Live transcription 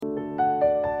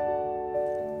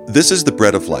This is the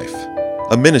Bread of Life,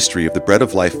 a ministry of the Bread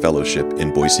of Life Fellowship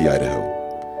in Boise,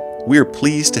 Idaho. We are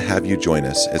pleased to have you join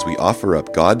us as we offer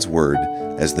up God's Word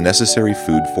as the necessary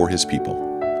food for His people.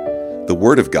 The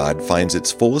Word of God finds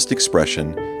its fullest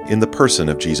expression in the person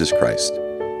of Jesus Christ.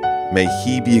 May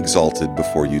He be exalted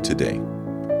before you today.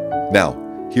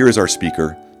 Now, here is our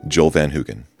speaker, Joel Van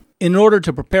Hoogen. In order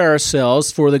to prepare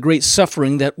ourselves for the great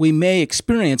suffering that we may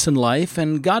experience in life,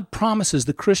 and God promises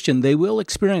the Christian they will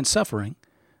experience suffering,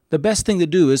 the best thing to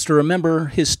do is to remember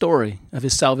His story of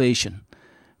His salvation.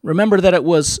 Remember that it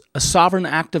was a sovereign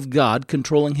act of God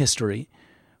controlling history.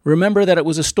 Remember that it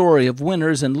was a story of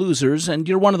winners and losers, and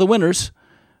you're one of the winners.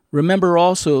 Remember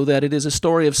also that it is a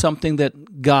story of something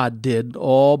that God did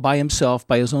all by Himself,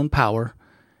 by His own power.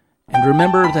 And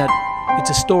remember that it's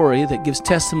a story that gives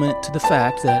testament to the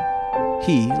fact that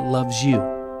He loves you.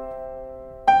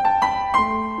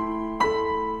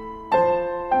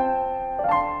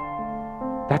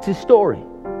 That's His story.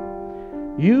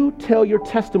 You tell your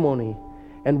testimony,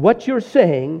 and what you're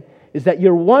saying is that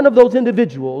you're one of those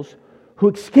individuals who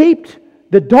escaped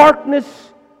the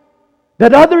darkness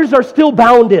that others are still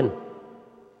bound in.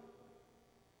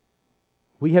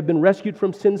 We have been rescued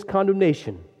from sin's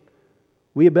condemnation.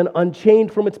 We have been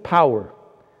unchained from its power.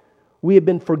 We have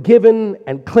been forgiven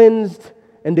and cleansed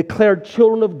and declared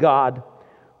children of God.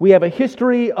 We have a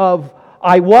history of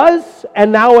I was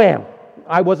and now am.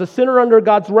 I was a sinner under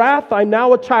God's wrath. I'm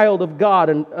now a child of God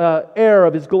and heir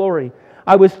of His glory.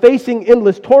 I was facing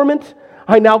endless torment.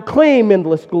 I now claim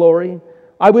endless glory.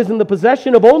 I was in the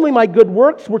possession of only my good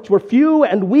works, which were few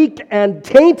and weak and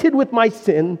tainted with my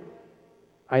sin.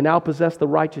 I now possess the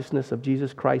righteousness of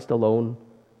Jesus Christ alone,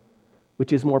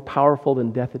 which is more powerful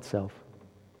than death itself.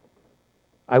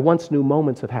 I once knew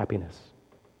moments of happiness.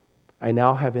 I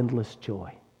now have endless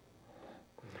joy.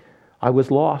 I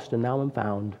was lost and now am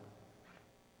found.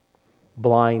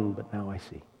 Blind, but now I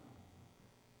see.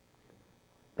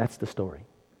 That's the story.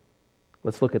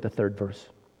 Let's look at the third verse.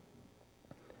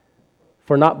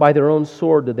 For not by their own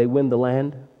sword did they win the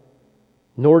land,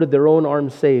 nor did their own arm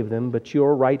save them, but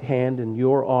your right hand and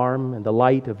your arm and the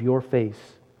light of your face,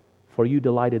 for you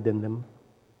delighted in them.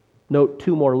 Note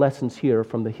two more lessons here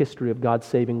from the history of God's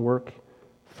saving work.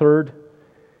 Third,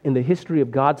 in the history of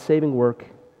God's saving work,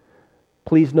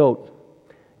 please note,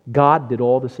 God did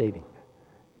all the saving.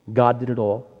 God did it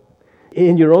all.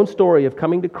 In your own story of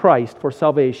coming to Christ for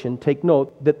salvation, take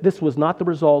note that this was not the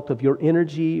result of your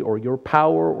energy or your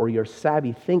power or your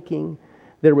savvy thinking.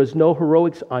 There was no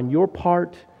heroics on your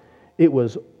part. It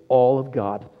was all of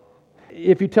God.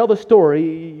 If you tell the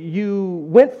story, you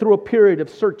went through a period of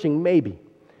searching, maybe.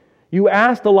 You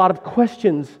asked a lot of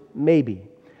questions, maybe.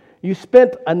 You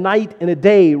spent a night and a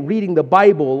day reading the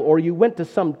Bible, or you went to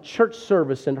some church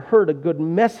service and heard a good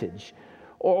message.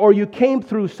 Or you came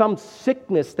through some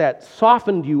sickness that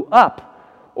softened you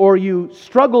up, or you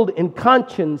struggled in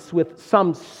conscience with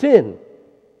some sin.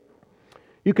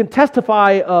 You can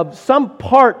testify of some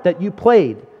part that you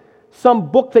played, some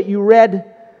book that you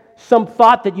read, some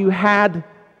thought that you had,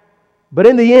 but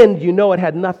in the end, you know it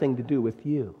had nothing to do with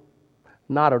you.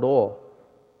 Not at all.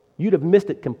 You'd have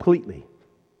missed it completely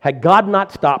had God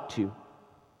not stopped you.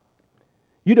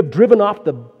 You'd have driven off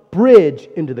the bridge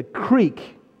into the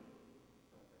creek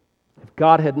if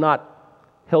God had not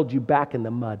held you back in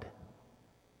the mud.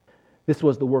 This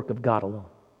was the work of God alone.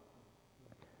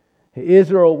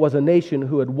 Israel was a nation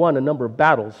who had won a number of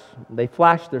battles. They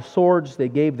flashed their swords, they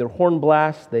gave their horn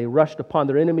blasts, they rushed upon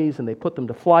their enemies and they put them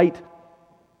to flight.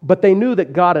 But they knew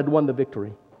that God had won the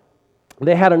victory.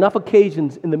 They had enough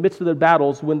occasions in the midst of their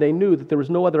battles when they knew that there was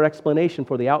no other explanation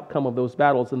for the outcome of those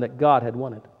battles than that God had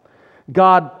won it.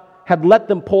 God had let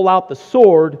them pull out the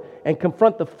sword and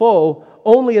confront the foe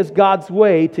only as God's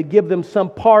way to give them some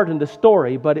part in the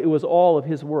story, but it was all of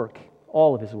His work,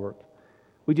 all of His work.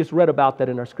 We just read about that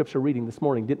in our scripture reading this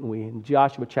morning, didn't we, in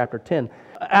Joshua chapter 10.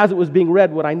 As it was being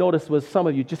read, what I noticed was some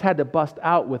of you just had to bust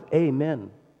out with amen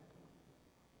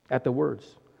at the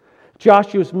words.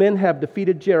 Joshua's men have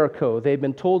defeated Jericho. They've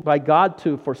been told by God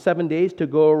for 7 days to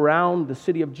go around the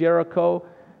city of Jericho,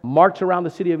 march around the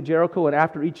city of Jericho, and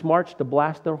after each march to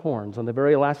blast their horns. On the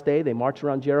very last day, they march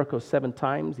around Jericho 7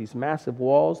 times, these massive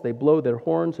walls. They blow their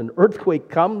horns, an earthquake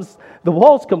comes. The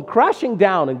walls come crashing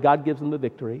down, and God gives them the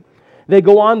victory. They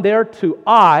go on there to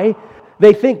Ai.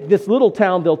 They think this little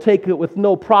town, they'll take it with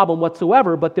no problem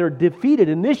whatsoever, but they're defeated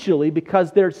initially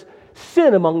because there's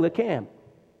sin among the camp.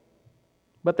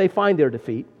 But they find their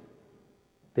defeat.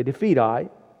 They defeat Ai.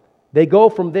 They go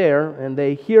from there and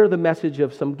they hear the message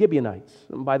of some Gibeonites.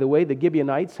 And by the way, the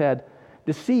Gibeonites had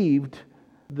deceived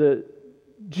the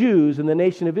Jews in the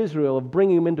nation of Israel of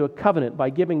bringing them into a covenant by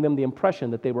giving them the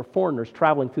impression that they were foreigners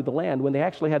traveling through the land when they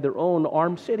actually had their own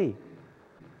armed city.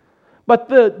 But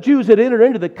the Jews had entered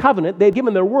into the covenant, they'd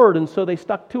given their word, and so they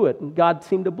stuck to it, and God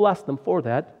seemed to bless them for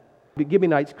that. The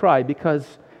Gibeonites cried because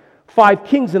 5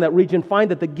 kings in that region find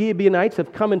that the Gibeonites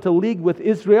have come into league with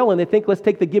Israel, and they think, let's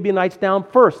take the Gibeonites down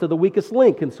first, they're the weakest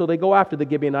link, and so they go after the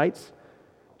Gibeonites.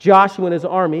 Joshua and his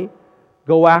army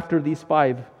go after these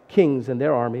 5 kings and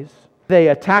their armies. They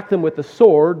attack them with the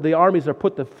sword. The armies are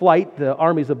put to flight, the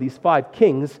armies of these 5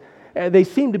 kings. They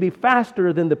seem to be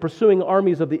faster than the pursuing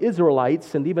armies of the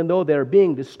Israelites, and even though they're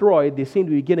being destroyed, they seem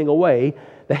to be getting away.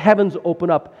 The heavens open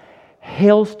up.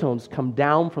 Hailstones come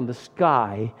down from the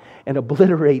sky and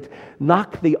obliterate,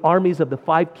 knock the armies of the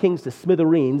 5 kings to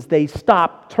smithereens. They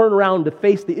stop, turn around to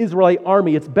face the Israelite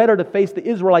army. It's better to face the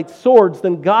Israelite swords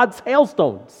than God's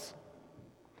hailstones.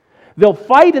 They'll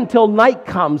fight until night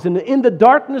comes, and in the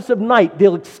darkness of night,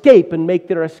 they'll escape and make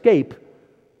their escape.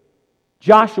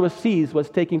 Joshua sees what's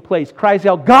taking place, cries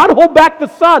out, God, hold back the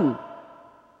sun!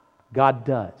 God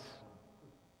does.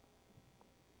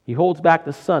 He holds back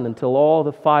the sun until all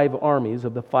the 5 armies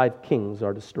of the 5 kings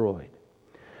are destroyed.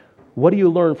 What do you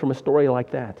learn from a story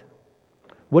like that?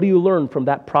 What do you learn from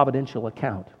that providential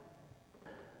account?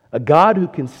 A God who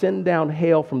can send down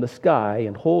hail from the sky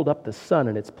and hold up the sun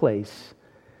in its place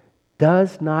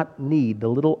does not need the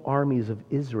little armies of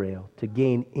Israel to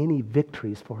gain any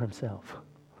victories for himself.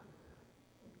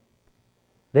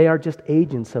 They are just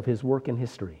agents of his work in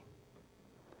history.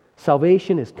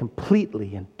 Salvation is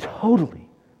completely and totally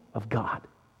of God.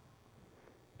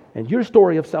 And your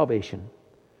story of salvation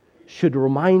should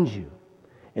remind you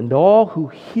and all who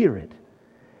hear it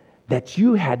that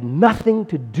you had nothing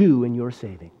to do in your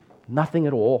saving. Nothing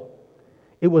at all.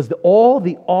 It was all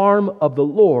the arm of the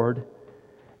Lord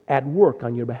at work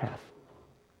on your behalf.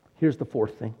 Here's the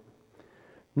 4th thing.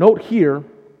 Note here,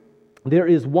 there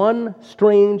is one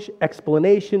strange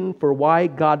explanation for why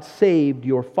God saved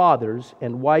your fathers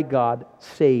and why God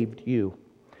saved you.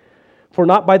 For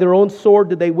not by their own sword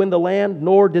did they win the land,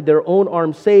 nor did their own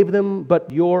arm save them,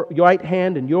 but your right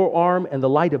hand and your arm and the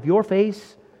light of your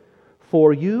face,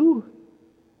 for you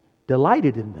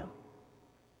delighted in them.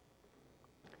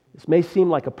 This may seem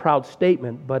like a proud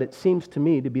statement, but it seems to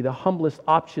me to be the humblest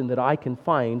option that I can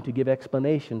find to give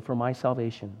explanation for my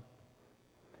salvation.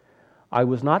 I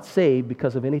was not saved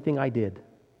because of anything I did,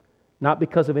 not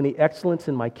because of any excellence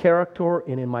in my character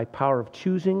and in my power of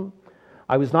choosing.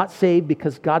 I was not saved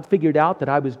because God figured out that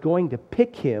I was going to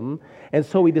pick Him, and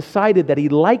so He decided that He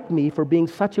liked me for being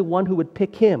such a one who would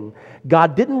pick Him.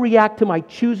 God didn't react to my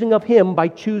choosing of Him by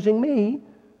choosing me.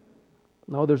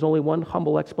 No, there's only one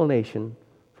humble explanation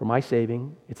for my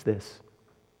saving. It's this: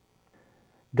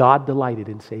 God delighted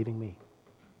in saving me.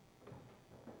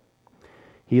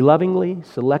 He lovingly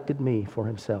selected me for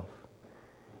Himself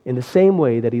in the same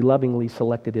way that He lovingly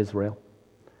selected Israel.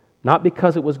 Not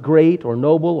because it was great or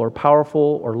noble or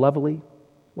powerful or lovely.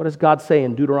 What does God say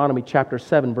in Deuteronomy chapter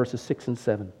 7, verses 6 and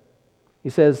 7? He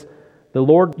says, "The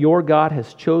Lord your God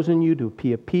has chosen you to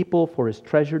be a people for His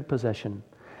treasured possession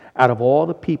out of all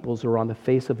the peoples who are on the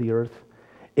face of the earth.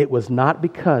 It was not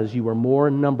because you were more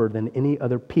in number than any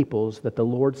other peoples that the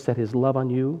Lord set His love on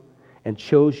you and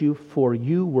chose you, for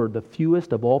you were the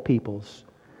fewest of all peoples.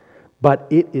 But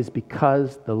it is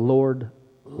because the Lord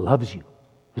loves you."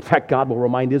 In fact, God will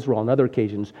remind Israel on other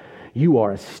occasions, "You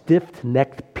are a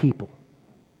stiff-necked people."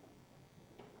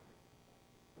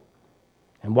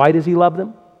 And why does He love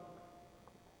them?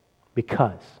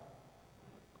 Because.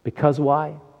 Because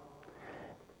why?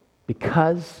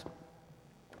 Because.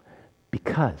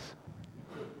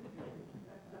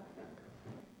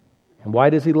 And why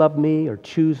does He love me or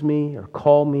choose me or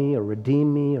call me or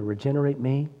redeem me or regenerate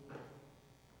me?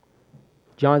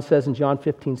 John says in John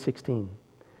 15:16,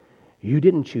 "You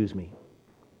didn't choose me,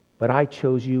 but I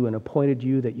chose you and appointed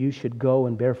you that you should go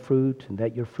and bear fruit and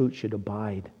that your fruit should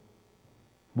abide."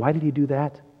 Why did He do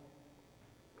that?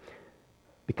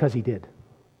 Because He did.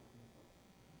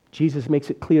 Jesus makes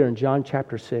it clear in John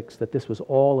chapter 6 that this was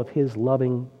all of His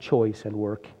loving choice and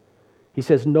work. He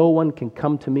says, "No one can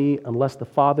come to me unless the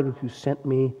Father who sent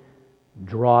me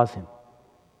draws him."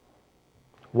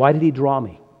 Why did He draw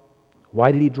me?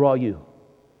 Why did He draw you?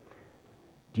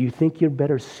 Do you think you're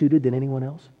better suited than anyone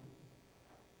else?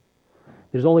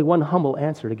 There's only one humble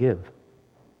answer to give.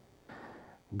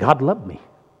 God loved me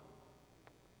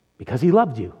because He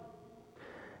loved you.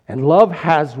 And love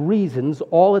has reasons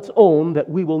all its own that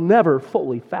we will never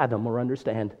fully fathom or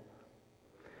understand.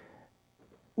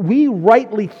 We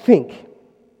rightly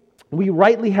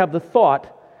have the thought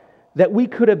that we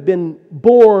could have been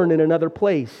born in another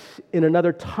place, in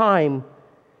another time,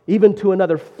 even to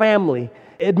another family.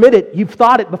 Admit it, you've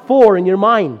thought it before in your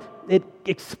mind. It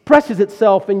expresses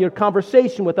itself in your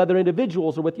conversation with other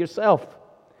individuals or with yourself.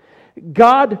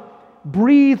 God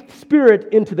breathed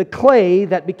spirit into the clay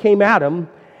that became Adam,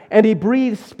 and He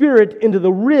breathed spirit into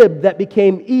the rib that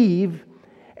became Eve,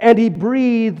 and He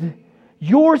breathed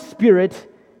your spirit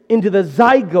into the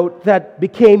zygote that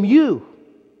became you.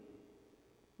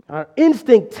 Our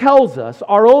instinct tells us,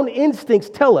 our own instincts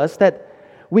tell us that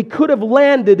we could have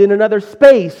landed in another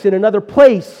space, in another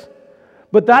place,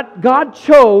 but that God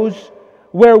chose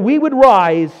where we would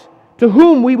rise, to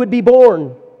whom we would be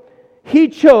born. He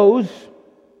chose,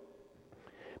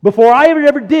 before I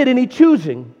ever did any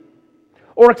choosing,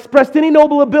 or expressed any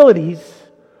noble abilities,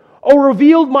 or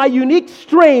revealed my unique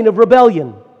strain of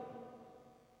rebellion,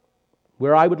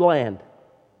 where I would land.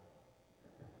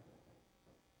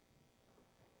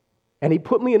 And He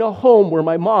put me in a home where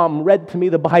my mom read to me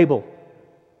the Bible.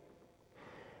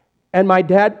 And my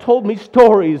dad told me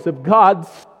stories of God's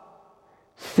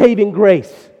saving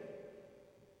grace.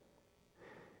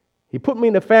 He put me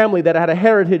in a family that had a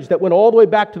heritage that went all the way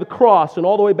back to the cross and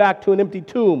all the way back to an empty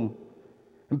tomb.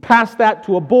 And past that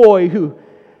to a boy who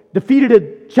defeated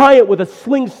a giant with a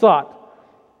slingshot.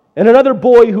 And another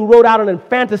boy who wrote out an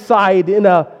infanticide in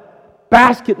a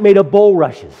basket made of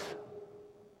bulrushes.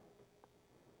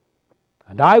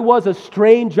 And I was a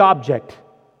strange object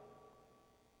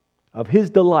of His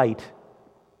delight.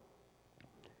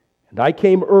 And I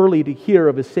came early to hear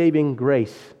of His saving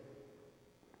grace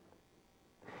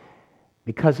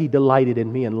because He delighted in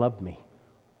me and loved me.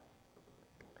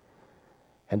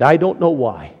 And I don't know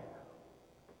why.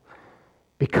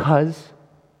 Because.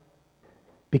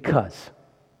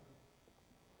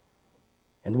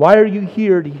 And why are you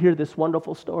here to hear this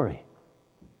wonderful story?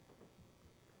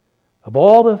 Of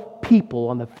all the people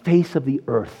on the face of the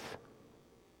earth,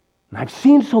 and I've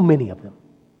seen so many of them,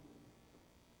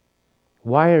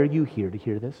 why are you here to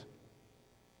hear this?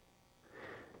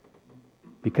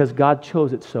 Because God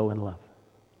chose it so in love.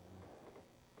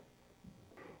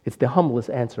 It's the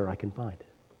humblest answer I can find.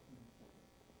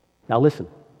 Now listen.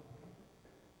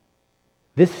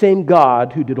 This same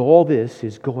God who did all this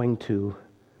is going to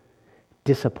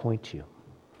disappoint you.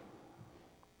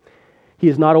 He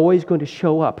is not always going to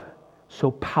show up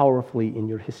so powerfully in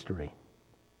your history.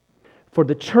 For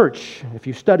the church, if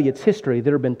you study its history,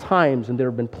 there have been times and there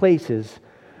have been places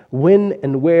when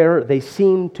and where they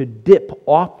seem to dip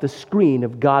off the screen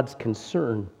of God's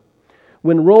concern.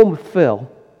 When Rome fell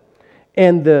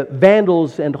and the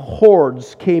Vandals and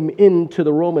hordes came into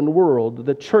the Roman world,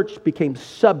 the church became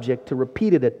subject to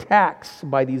repeated attacks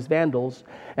by these Vandals.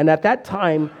 And at that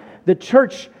time, the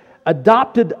church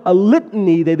adopted a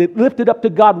litany that it lifted up to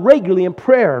God regularly in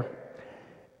prayer.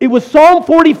 It was Psalm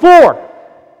 44.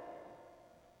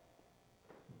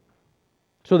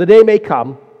 So the day may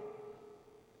come,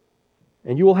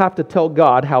 and you will have to tell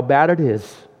God how bad it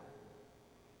is.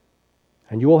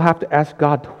 And you will have to ask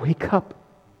God to wake up.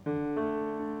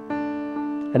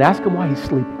 And ask Him why He's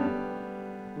sleeping.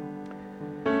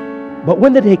 But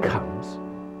when the day comes,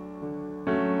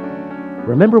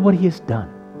 remember what He has done.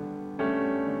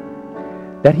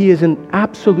 That He is in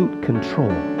absolute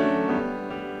control.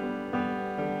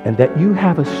 And that you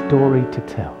have a story to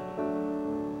tell.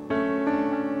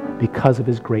 Because of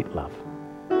His great love.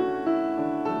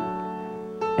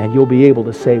 And you'll be able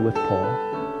to say with Paul,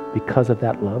 because of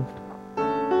that love,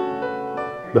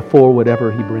 before whatever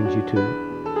He brings you to,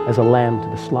 as a lamb to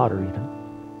the slaughter even,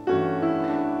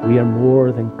 we are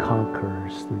more than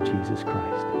conquerors through Jesus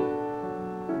Christ.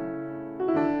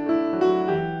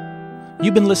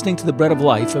 You've been listening to The Bread of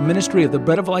Life, a ministry of the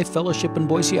Bread of Life Fellowship in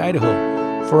Boise, Idaho.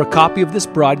 For a copy of this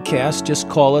broadcast, just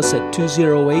call us at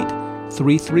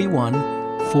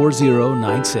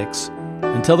 208-331-4096.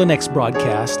 Until the next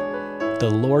broadcast,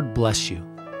 the Lord bless you.